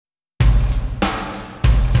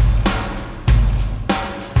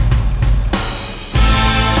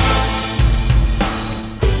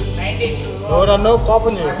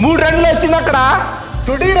3 రన్లు వచ్చింది అక్కడ.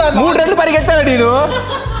 3 రన్లు పరిగెత్తాను నేను.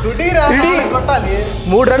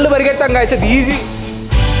 3 రన్లు పరిగెత్తాం గాయ్స్, అది easy.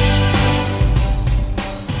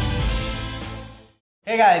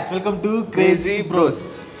 Hey guys, welcome to crazy bros.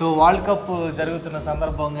 So world cup జరుగుతున్న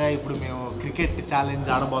సందర్భంగా ఇప్పుడు మేము క్రికెట్ ఛాలెంజ్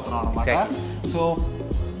ఆడబోతున్నాం అనమాట. సో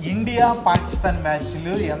ఇండియా పాకిస్తాన్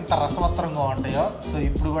మ్యాచ్లు ఎంత రసవత్తరంగా ఉంటాయో, సో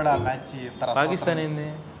ఇప్పుడు కూడా మ్యాచ్ పాకిస్తాన్ ఏంది?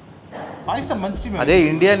 పాకిస్తాన్ మంచి టీం. అదే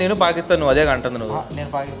ఇండియా, నేను పాకిస్తాన్. నువ్వు అదే అంటుంది. నువ్వు నేను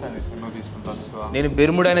పాకిస్తాన్ తీసుకుంటాను, తీసుకో. నేను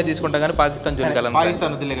బెర్ముడానే తీసుకుంటా కానీ పాకిస్తాన్ చూడగలను.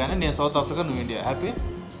 పాకిస్తాన్ వదిలే కానీ నేను సౌత్ ఆఫ్రికా, నువ్వు ఇండియా. హ్యాపీ?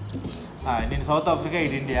 నేను సౌత్ ఆఫ్రికా,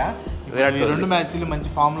 ఇది ఇండియా. ఈ 2 మ్యాచ్లు మంచి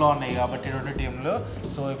ఫామ్లో ఉన్నాయి కాబట్టి 2 టీంలు.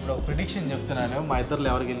 సో ఇప్పుడు ఒక ప్రిడిక్షన్ చెప్తున్నాను, మా ఇద్దరు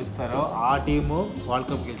ఎవరు గెలుస్తారో ఆ టీము వరల్డ్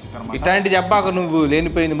కప్ గెలుస్తారు. ఇట్లాంటి చెప్పాక నువ్వు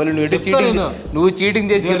లేనిపోయింది. మళ్ళీ నువ్వు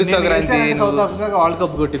చీటింగ్ చేసి గెలుస్తావు. South Africa world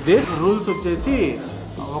cup కొట్టిద్ది. Rules వచ్చేసి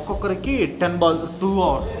ఒక్కొక్కరికి 10 balls, 2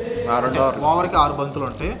 hours. ఓవర్కి 6 బంతులు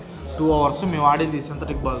ఉంటాయి. 2 hours. మేము ఆడేది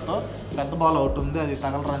సింథటిక్ బాల్తో. పెద్ద బాల్ అవుట్ ఉంది, అది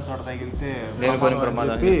తగలరాని చోట తగిలితే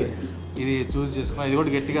చెప్పి ఇది చూస్ చేసుకున్నాం. ఇది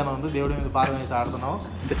కూడా గట్టిగానే ఉంది, దేవుడి మీద భారం వేసి ఆడుతున్నాం.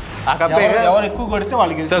 ఎవరు ఎక్కువ కొడితే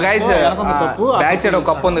వాళ్ళకి. సో గైస్, బ్యాక్ సైడ్ ఒక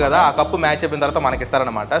కప్ ఉంది కదా, ఆ కప్పు మ్యాచ్ అయిపోయిన తర్వాత మనకి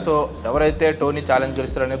ఇస్తారనమాట. సో ఎవరైతే టోనీ ఛాలెంజ్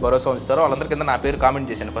గెలుస్తారని భరోసా ఉంచుతారో వాళ్ళందరి కింద నా పేరు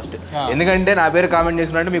కామెంట్ చేశాను ఫస్ట్. ఎందుకంటే నా పేరు కామెంట్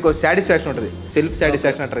చేసినట్టు మీకు సాటిస్ఫాక్షన్ ఉంటుంది, సెల్ఫ్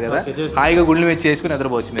సాటిస్ఫాక్షన్ అంటారు కదా, హాయిగా గుళ్ళు మీద చేసుకుని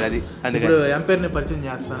నిద్రపోవచ్చు మీరు. అది అందుకే ఎంపైర్ని పరిచయం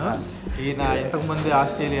చేస్తాను. ఈయన ఇంతకుముందు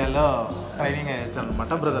ఆస్ట్రేలియాలో ట్రైనింగ్ అయ్యారు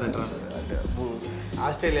అనమాట. బ్రదర్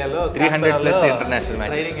ఆస్ట్రేలియాలో 300+ ఇంటర్నేషనల్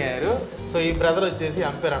మ్యాచ్ ట్రైనింగ్ అయ్యారు. సో ఈ బ్రదర్ వచ్చేసి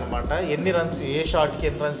ఎంపైర్ అనమాట. ఎన్ని రన్స్, ఏ షాట్కి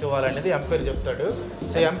ఎన్ని రన్స్ ఇవ్వాలనేది ఎంపైర్ చెప్తాడు.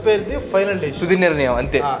 సో ఎంపైర్ది ఫైనల్ డే, తుది నిర్ణయం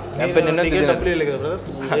అంతే. డబ్బులు లేదు కదా బ్రదర్,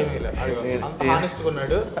 ఏమీ లేదు. అంత హానెస్ట్గా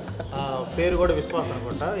ఉన్నాడు. పేరు కూడా విశ్వాస్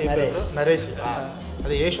అనుకుంటా. ఏ పేరు? నరేష్.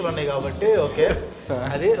 అదే ఏషులు ఉన్నాయి కాబట్టి ఓకే.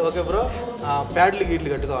 అది ఓకే బ్రో. ప్యాడ్లు గీడ్లు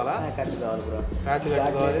కట్టుకోవాలా? ప్యాడ్లు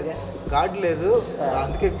కట్టుకోవాలి. గాడ్ లేదు,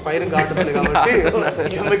 అందుకే పైన గాడ్ ఉంది కాబట్టి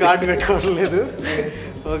కింద గాడ్ పెట్టుకోవడం లేదు.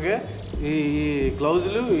 ఓకే, ఈ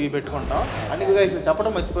గ్లౌజులు ఇవి పెట్టుకుంటాం. అందుకే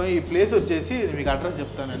చెప్పడం మర్చిపోయి, ఈ ప్లేస్ వచ్చేసి మీకు అడ్రస్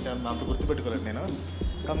చెప్తానంటే అంత గుర్తుపెట్టుకోలేదు నేను.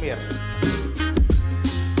 Come here.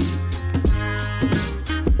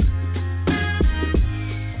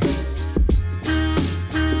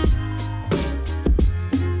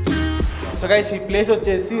 సో గైస్, ఈ ప్లేస్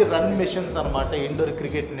వచ్చేసి రన్ మిషన్స్ అనమాట, ఇండోర్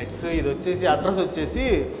క్రికెట్ నెట్స్. ఇది వచ్చేసి అడ్రస్ వచ్చేసి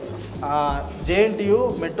JNTU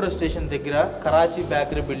మెట్రో స్టేషన్ దగ్గర Karachi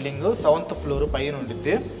bakery building 7th floor పైన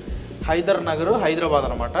ఉండిద్ది. హైదర్ నగర్, హైదరాబాద్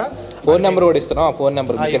అనమాట. ఫోన్ నెంబర్ కూడా ఇస్తున్నాం. ఫోన్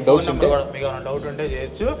నెంబర్ మీకు ఏమైనా డౌట్ ఉంటే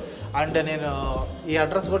చేయొచ్చు. అండ్ నేను ఈ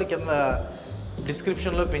అడ్రస్ కూడా కింద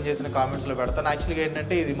డిస్క్రిప్షన్లో పిన్ చేసిన కామెంట్స్లో పెడతాను. యాక్చువల్గా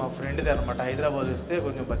ఏంటంటే ఇది మా ఫ్రెండ్ది అనమాట. హైదరాబాద్ వస్తే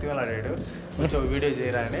కొంచెం బతిమలాడాడు, కొంచెం వీడియో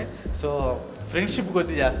చేయరా అని. సో ఫ్రెండ్షిప్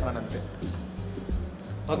కొద్ది చేస్తున్నాను అంతే.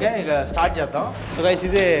 ఓకే, ఇక స్టార్ట్ చేద్దాం. సో గైస్,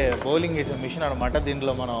 ఇదే బౌలింగ్ వేసే మిషన్ అనమాట.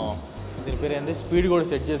 దీంట్లో మనం, దీని పేరు ఏంటి, స్పీడ్ కూడా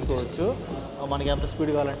సెట్ చేసుకోవచ్చు. మనకి ఎంత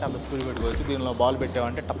స్పీడ్ కావాలంటే అంత స్పీడ్ పెట్టుకోవచ్చు. దీనిలో బాల్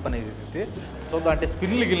పెట్టామంటే టప్పని వేసేసి. సో అంటే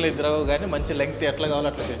స్పిన్లు గిన్నెలు ఇద్దరు కానీ మంచి లెంగ్త్ ఎట్లా కావాలో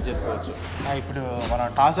అట్లా సెట్ చేసుకోవచ్చు. ఇప్పుడు మనం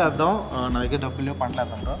టాస్ వేద్దాం. నా దగ్గర డబ్బులు లేవు,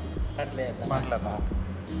 పంటలేద్దాం బ్రో. పంటలేద్దాం.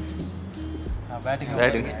 బ్యాటింగ్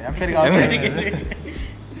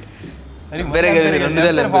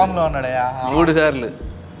ఫామ్లో ఉన్నాడు. 3 సార్లు.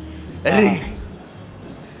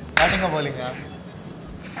 బ్యాటింగ్ బౌలింగ్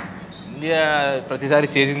ఇండియా ప్రతిసారి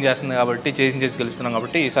చేసింగ్ చేస్తుంది కాబట్టి, చేసింగ్ చేసి గెలుస్తున్నాం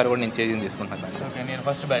కాబట్టి ఈసారి కూడా నేను చేసింగ్ తీసుకుంటాను. ఓకే, నేను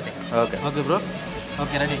first batting. Okay okay bro.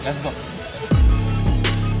 Okay, ready, let's go.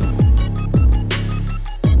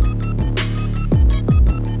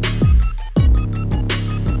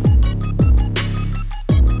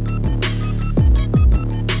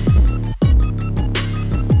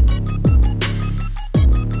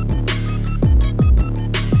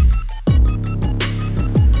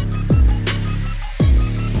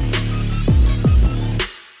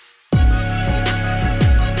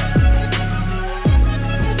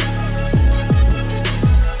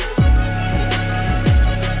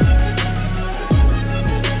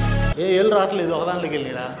 ఏళ్ళు రావట్లేదు, ఒక దాంట్లోకి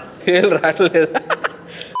వెళ్ళినా ఏళ్ళు రావట్లేదు.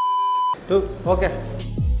 ఓకే,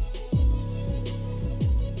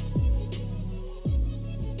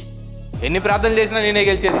 ఎన్ని ప్రార్థనలు చేసినా నేనే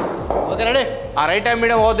గెలిచేది. Okay ready. ఆ right hand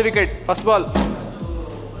medium over the wicket. First ball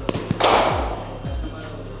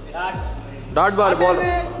dot ball.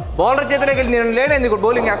 Bowler చేతిలోకి వెళ్ళి నేను లేనేంది ఇప్పుడు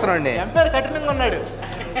బౌలింగ్ చేస్తున్నానండి. ఎంపైర్ కఠినంగా ఉన్నాడు.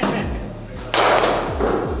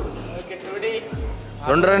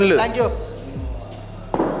 2 రన్లు. Thank you.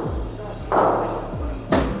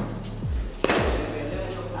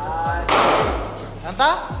 ఎంత?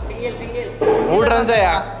 3 runs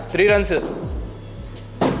అయ్యా. 3 runs.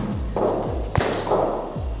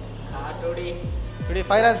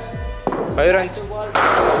 5 runs. 5 runs.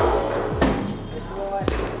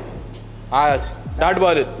 Dot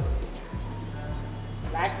ball.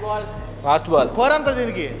 Last ball. Last ball. Score ఎంత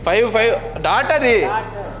దీనికి? 5 డాట్. అది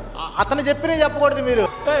అతను చెప్పిన చెప్పకూడదు మీరు.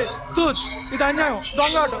 ఇది అన్యాయం.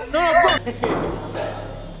 దొంగ ఆట.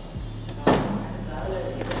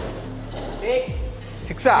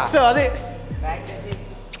 6 అది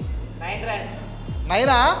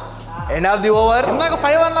 9 ఎండ్ ఆఫ్ ది ఓవర్. ఇందాక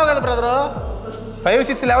 5 అన్నావు కదా brother. 5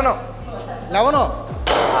 6 11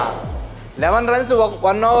 11 runs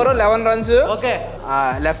 1 over 11 runs. Okay.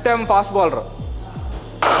 Left hand fast bowler.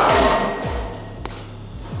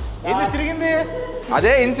 ఏంది తిరిగింది?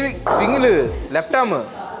 అదే ఇన్ స్వింగ్ లెఫ్ట్ హ్యాండ్.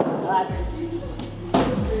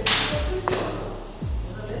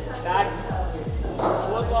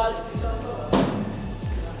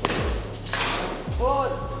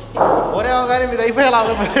 ఓరేమో కానీ మీది అయిపోయేలా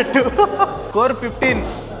అవుతున్నట్టు. స్కోర్ 15.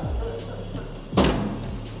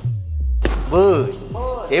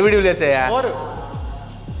 ఏ వీడియోలు వేసాయా?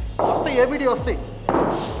 వస్తాయి, ఏ వీడియో వస్తాయి.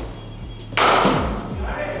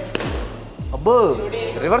 అబ్బో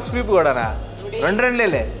రివర్స్ స్వీప్ కూడానా? 2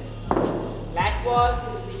 రన్లేలే.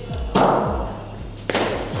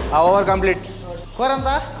 ఆ ఓవర్ కంప్లీట్. స్కోర్ ఎంత?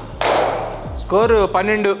 స్కోర్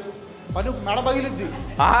 12. మెడ పగిలిద్ది.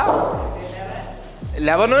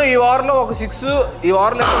 11 ఈ ఓవర్లో ఒక 6. ఈ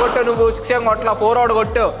ఓవర్లో ఎంత కొట్టావు నువ్వు? 6 ఏం కొట్టలా, 4 అవుట్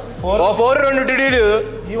కొట్టావు. 4 2 డిడీలు.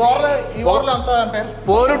 ఈ ఓవర్లో ఎంత?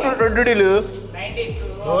 4 2 డిడీలు.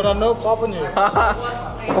 4 రన్ కోపం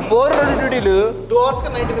 4 2 డిడీలు. 2 ఓవర్స్కి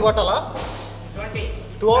 19 కొట్టాలా?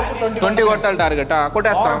 2 ఓవర్స్ 20 కొట్టాలి టార్గెట్.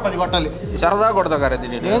 కొట్టేస్తా. 10 కొట్టాలి. సరదా కొడతావు కదా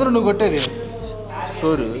దీన్ని. లేదు నువ్వు కొట్టేది.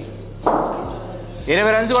 స్కోరు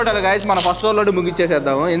 20 రన్స్ కొట్టాలి గాయస్. మన ఫస్ట్ ఓవర్లో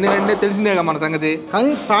ముగిచ్చేసేద్దాము, ఎందుకంటే తెలిసిందేగా మన సంగతి.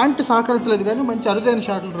 కానీ ప్యాంట్ సహకరించలేదు, కానీ మంచి అరుదైన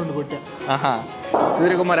షాట్లు 2 కొట్టా.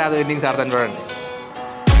 సూర్యకుమార్ యాదవ్ ఇన్నింగ్స్ ఆడతాను చూడండి.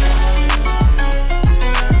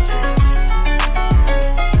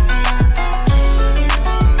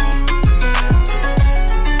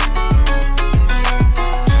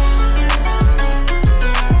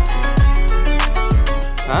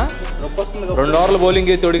 రెండు ఓవర్ల బౌలింగ్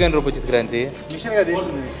తోడిగాని రూపు వచ్చింది క్రాంతి.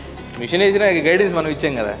 మిషన్ వేసిన గైడెన్స్ మనం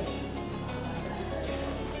ఇచ్చాం కదా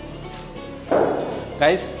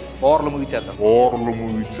గైస్. ఓవర్లు ముగిచ్చేద్దాం.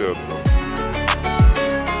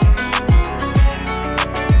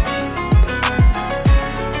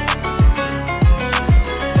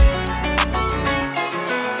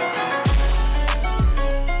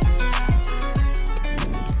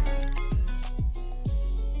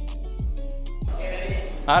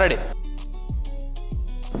 Ready.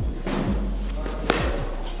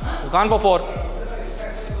 Gone for 4.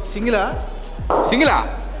 సింగిలా?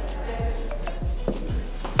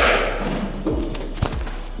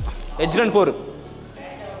 Edge run 4.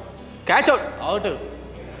 Catch out.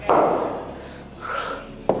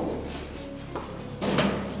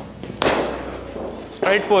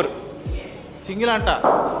 Straight 4. Single అంట.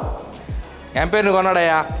 ఎంపైర్ ను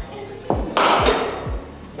కొన్నాడయ్యా.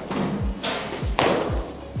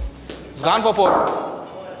 Gone for 4.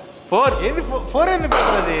 4 ఏంది 4 ఏంది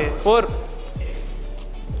బ్రదర్? అది 4.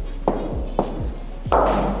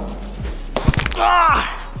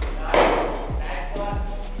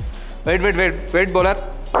 Wait bowler.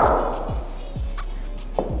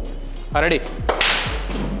 రెడీ.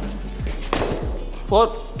 4.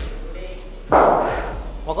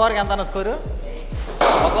 ఒక ఓవర్కి ఎంత అన్న స్కోరు?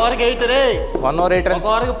 ఒక ఓవర్కి 8 రే. 1 ఓవర్ 8 రన్స్. ఒక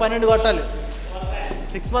ఓవర్కి 12 కొట్టాలి.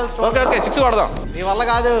 6 బాల్స్. ఓకే 6 కొడదాం. నీ వల్ల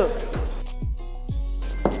కాదు.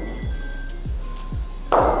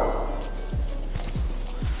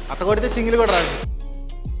 అట్ట కొడితే సింగిల్ కూడా రాదు.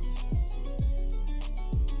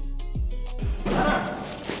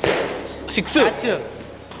 6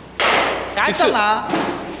 అన్నా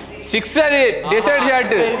 6 అది డిసైడ్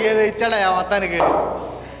షాట్. ఏదో ఇచ్చాడా మొత్తానికి.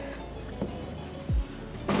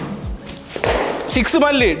 6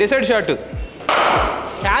 మళ్ళీ డిసైడ్ షాట్.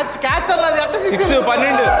 క్యాచ్ అన్నది. 6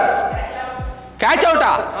 12. క్యాచ్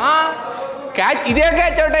అవుటా? క్యాచ్ ఇదే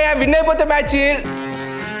క్యాచ్ అవుట్ అయ్యా. విన్ అయిపోతే మ్యాచ్.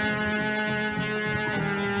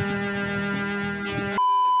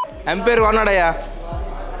 ఎంపైర్ కొన్నాడయ్యా.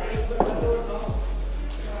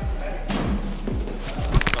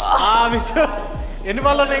 ఎన్ని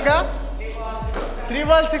బాల్ ఉన్నాయి ఇంకా? 3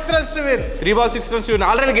 balls 6 runs to win. 3 balls 6 runs to win.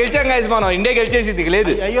 Already గెలిచాం గైస్ మనం. ఇండియా గెలిచేసింది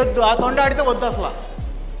లేదు. అయ్యొద్దు, ఆ తొండ ఆడితే వద్దు అసలు.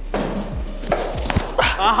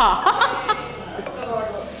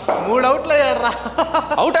 3 అవుట్లు అయ్యాడ్రా.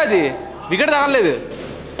 అవుట్ అది. వికెట్ తగలేదు.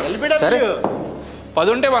 సరే 10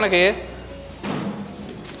 ఉంటే మనకి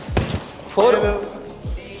 4.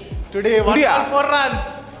 Today 1 ball 4 runs.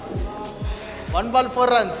 1 ball 4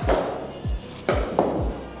 runs.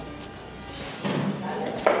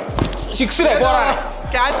 6 రే పోరా.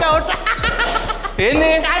 Catch out. ఏంది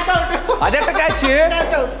క్యాచ్ అవుట్? అదెట్ట క్యాచ్?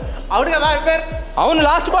 అవుట్ కదా ఎంపైర్. అవును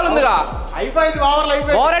లాస్ట్ బాల్ ఉందిగా. అయిపోయింది ఓవర్లు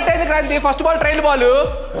అయిపోయింది. ఓవర్ అయింది Kranti. First ball trial ball.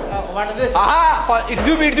 ఇటు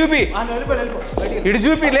చూపి ఇటు చూపి ఇటు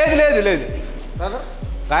చూపి. లేదు లేదు లేదు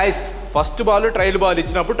guys, first ball trial ball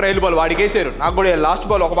ఇచ్చినప్పుడు ట్రైల్ బాల్ వాడికి వేసారు. నాకు కూడా లాస్ట్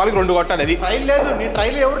బాల్ ఒక బాల్కి 2 కొట్టాలి. అది ట్రైల్ లేదు. నీ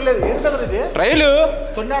ట్రైల్ ఎవరు లేదు. ట్రైల్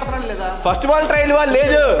లేదా ఫస్ట్ బాల్ ట్రైల్ బాల్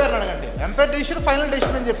లేదు. ఎంపైర్ డిసిషన్ ఫైనల్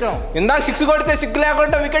డిసిషన్ అని చెప్పాం. ఇందాక 6 కొడితే సిగ్గు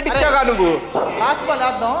లేకుండా వికెట్ ఇచ్చాగా నువ్వు. లాస్ట్ బాల్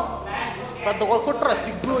వేద్దాం. పెద్ద కొట్టురా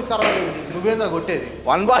సిగ్గు సరవలేదు. నువ్వేంద్ర కొట్టేది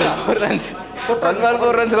 1 బాల్ 4 runs. 1 బాల్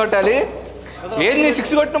 4 runs కొట్టాలి. ఏంది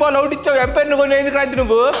 6 కొట్టిన బాల్ అవుట్ ఇచ్చావు. ఎంపైర్ని కొని ఏంది క్రాంతి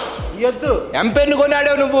నువ్వు? ఇయ్యొద్దు. ఎంపైర్ని కొని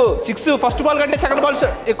ఆడావు నువ్వు. 6 ఫస్ట్ బాల్ కంటే సెకండ్ బాల్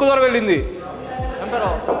ఎక్కువ దూరం వెళ్ళింది. ఎంపైర్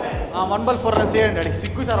 1 బాల్ 4 runs చేయండి. అడిగి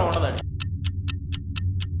సిగ్గు సరవ ఉండదండి.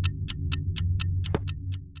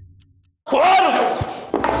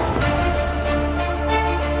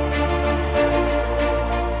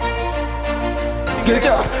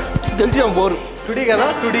 గెలిచాం 4. టుడీ కదా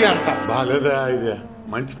టుడీ అంట. బాలేదా ఇది?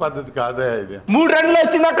 మంచి పద్ధతి కాదా ఇది? 3 రన్లు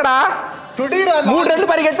వచ్చింది అక్కడ. 3 రన్లు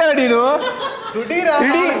పరిగెత్తాను నేను.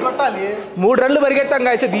 3 రన్లు పరిగెత్తాం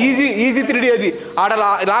గాయస్. అది ఈజీ 3D. అది ఆడ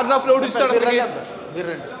లాంగ్ ఆఫ్ లో ఇస్తాడు.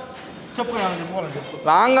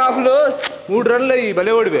 లాంగ్ ఆఫ్ లో 3 రన్లు అయ్యి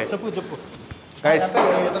భలే ఓడివే. చెప్పు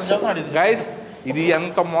గైస్ ఇది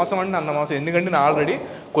ఎంత మోసం అంటే అంత మోసం. ఎందుకంటే నేను ఆల్రెడీ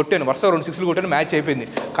కొట్టాను, వరుస 2 6లు కొట్టాను, మ్యాచ్ అయిపోయింది.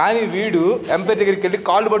 కానీ వీడు ఎంపైర్ దగ్గరికి వెళ్ళి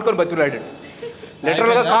కాళ్ళు పట్టుకొని బతులాడాడు.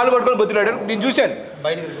 లిటరల్గా కాళ్ళు పట్టుకొని బతులాడాడు. నేను చూశాను.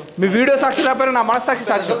 మీ వీడియో సాక్షి రాకపోయినా నా మనస్సాక్షి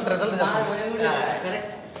సాక్షి.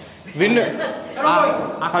 విన్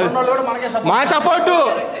మా సపోర్టు.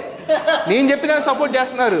 నేను చెప్పిన సపోర్ట్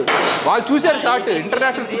చేస్తున్నారు వాళ్ళు. చూశారు షార్ట్.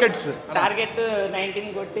 ఇంటర్నేషనల్ క్రికెట్స్ టార్గెట్ 19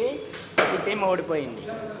 కొట్టి ఈ టీం ఓడిపోయింది.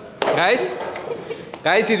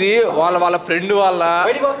 గైస్ ఇది వాళ్ళ ఫ్రెండ్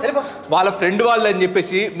వాళ్ళ ఫ్రెండ్ వాళ్ళు అని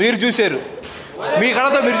చెప్పేసి మీరు చూశారు. మీ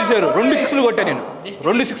కళతో మీరు చూశారు. 2 6లు కొట్టాను నేను.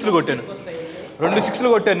 2 6లు కొట్టాను. 2 6లు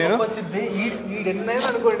కొట్టాను నేను.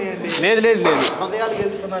 లేదు లేదు లేదు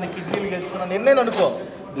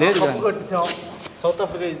south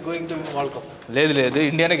Africa is going to win world cup. లేదు లేదు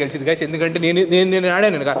ఇండియానే గెలిచింది గైస్. ఎందుకంటే నేను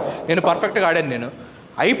ఆడాను. నేను పర్ఫెక్ట్గా ఆడాను. నేను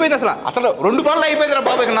అయిపోయింది. అసలు 2 బాల్ అయిపోయింది రా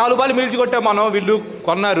బాబు. 4 బాల్ మిల్చి కొట్టాం మనం. వీళ్ళు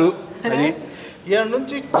కొన్నారు. అది ఇక్కడ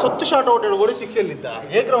నుంచి సొత్తు షాట్ అవుట్ కూడా 6 వెళ్ళిద్దా?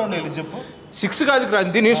 ఏ గ్రౌండ్ వెళ్ళి చెప్పు. 6 కాదు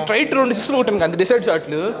క్రాంతి. నేను స్ట్రైట్ 2 6లు కొట్టాను. అంతే. డిసైడ్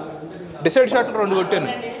షాట్లు 2 కొట్టాను.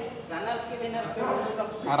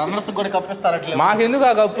 రన్నర్స్ కూడా కప్పిస్తారు. అట్లా మాకెందుకు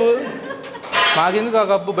ఆ కప్పు?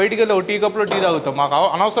 బయటికి వెళ్ళి టీ కప్పులో టీ తాగుతాం. మాకు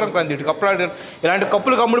అనవసరం క్రాంతి. ఇటు కప్పులు ఇలాంటి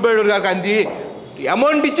కప్పులు కమ్ముడు పోయాడు కాదు క్రాంతి.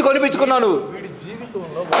 అమౌంట్ ఇచ్చి కొనిపించుకున్నాను. వీడి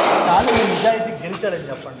జీవితంలో చాలా నిజాయితీ గెలిచాడని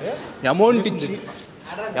చెప్పండి.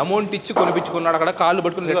 అమౌంట్ ఇచ్చి కొనిపించుకున్నాడు. అక్కడ కాళ్ళు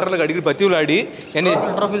పట్టుకుని లిటరల్గా అడిగి బతివులాడి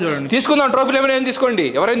ట్రోఫీలు చూడండి. తీసుకుందాం. ట్రోఫీలు ఏమైనా తీసుకోండి.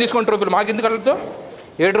 ఎవరైనా తీసుకోండి ట్రోఫీలు. మాకెందుకు అడుగుతాం?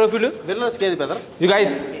 ఏ ట్రోఫీలు? విన్నర్స్కి ఏది బెదర్? ఇది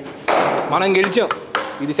గైస్ మనం గెలిచాం.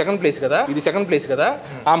 ఇది సెకండ్ ప్లేస్ కదా.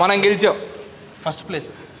 మనం గెలిచాం. First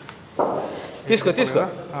place. తీసుకో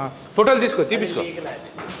ఫోటోలు తీపించుకో.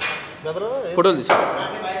 ఫోటోలు తీసుకో.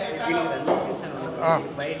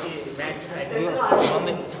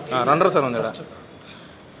 రన్నర్స్ అని ఉంది.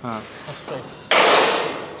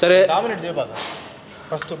 సరే డామినేట్ చేయబాక.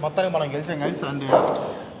 ఫస్ట్ మొత్తానికి మనం గెలిచాం guys. And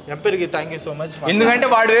ఎంపైర్కి thank you so much. ఎందుకంటే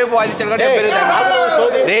వాడు వైపు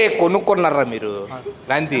రే కొనుక్కున్నారా మీరు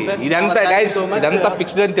క్రాంతి? ఇదంతా గైస్ ఇదంతా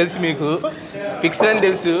ఫిక్స్డ్ అని తెలుసు. మీకు ఫిక్స్డ్ అని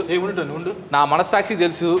తెలుసు. నా మనస్సాక్షి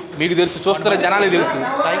తెలుసు. మీకు తెలుసు. చూస్తున్న జనాలకు తెలుసు.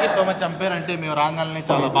 Thank you so much umpire. అంటే మేము రాగానే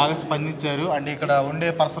చాలా బాగా స్పందించారు. అండ్ ఇక్కడ ఉండే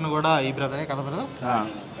పర్సన్ కూడా ఈ బ్రదరే కదా బ్రదర్.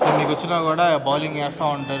 సో మీకు వచ్చినా కూడా బౌలింగ్ వేస్తూ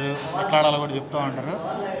ఉంటారు. ఎట్లాడాలో కూడా చెప్తూ ఉంటారు.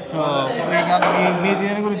 సో మీ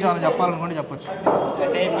దీని గురించి ఏమైనా చెప్పాలనుకుంటే చెప్పొచ్చు.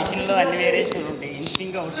 అంటే మిషన్లో అన్ని వేరియేషన్స్ ఉంటాయి.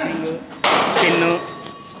 Inswing, out swing, spin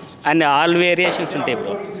and all variations ఉంటాయి.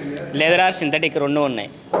 ఇప్పుడు లెదర్ ఆర్ సింథటిక్ 2 ఉన్నాయి.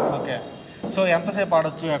 ఓకే. సో ఎంతసేపు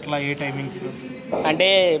ఆడొచ్చు? ఎట్లా? ఏ టైమింగ్స్? అంటే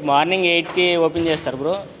మార్నింగ్ 8కి ఓపెన్ చేస్తారు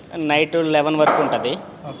బ్రో. నైట్ 11 వరకు ఉంటుంది.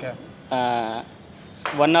 ఓకే.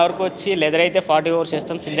 1 అవర్కి వచ్చి లెదర్ అయితే 40 ఓవర్స్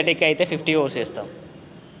వేస్తాం. సింథటిక్ అయితే 50 ఓవర్స్ వేస్తాం.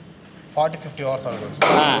 40-50 అవర్స్ ఆడుకోవచ్చు.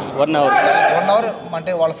 1 అవర్. 1 అవర్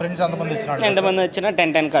అంటే వాళ్ళ ఫ్రెండ్స్ ఎంతమంది వచ్చినా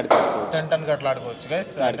 10-10కి ఆడుకోవచ్చు. 10-10కి అట్లా ఆడుకోవచ్చు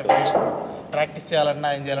గైస్. ప్రాక్టీస్ చేయాలన్నా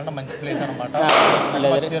ఏం చేయాలన్నా మంచి ప్లేస్ అనమాట.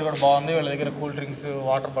 కూడా బాగుంది. వీళ్ళ దగ్గర కూల్ డ్రింక్స్,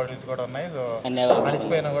 వాటర్ బాటిల్స్ కూడా ఉన్నాయి. సో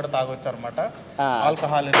అలసిపోయినా కూడా తాగొచ్చు అనమాట.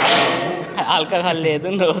 ఆల్కహాల్ లేదు.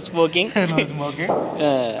 No smoking.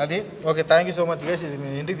 అది okay. Thank you so much guys. ఇది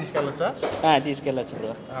మీరు ఇంటికి తీసుకెళ్ళొచ్చా? తీసుకెళ్ళచ్చు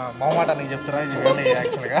బ్రో. మా మాట నీకు చెప్తారా? ఇది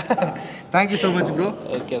యాక్చువల్గా thank you so much bro.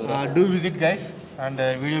 Okay bro. Do visit guys. And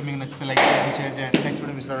video మీకు నచ్చితే లైక్ చేయండి, షేర్ చేయండి. నెక్స్ట్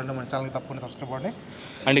వీడియో మిస్ కావాలంటే మన ఛానల్కి తప్పకుండా సబ్స్క్రైబ్ అవ్వండి.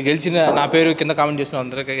 అండ్ గెలిచిన నా పేరు కింద కామెంట్ చేసిన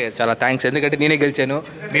అందరికీ చాలా థ్యాంక్స్. ఎందుకంటే నేనే గెలిచాను.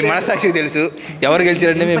 మీ మనస్సాక్షికి తెలుసు. ఎవరు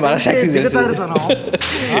గెలిచారంటే మీ మనస్సాక్షికి తెలుసు.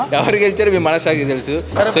 ఎవరు గెలిచారో మీ మనస్సాక్షికి తెలుసు.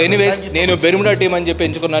 సో ఎనీవేస్ నేను బెర్ముడా టీం అని చెప్పి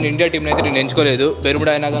ఎంచుకున్నాను. ఇండియా టీంని అయితే నేను ఎంచుకోలేదు.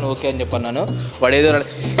 బెర్ముడా అయినా కానీ ఓకే అని చెప్పన్నాను. వాడు ఏదో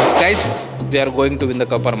guys we are going to win the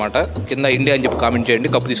cup అనమాట. కింద ఇండియా అని చెప్పి కామెంట్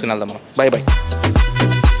చేయండి, కప్పు తీసుకుని వెళ్దాం మనం. By by.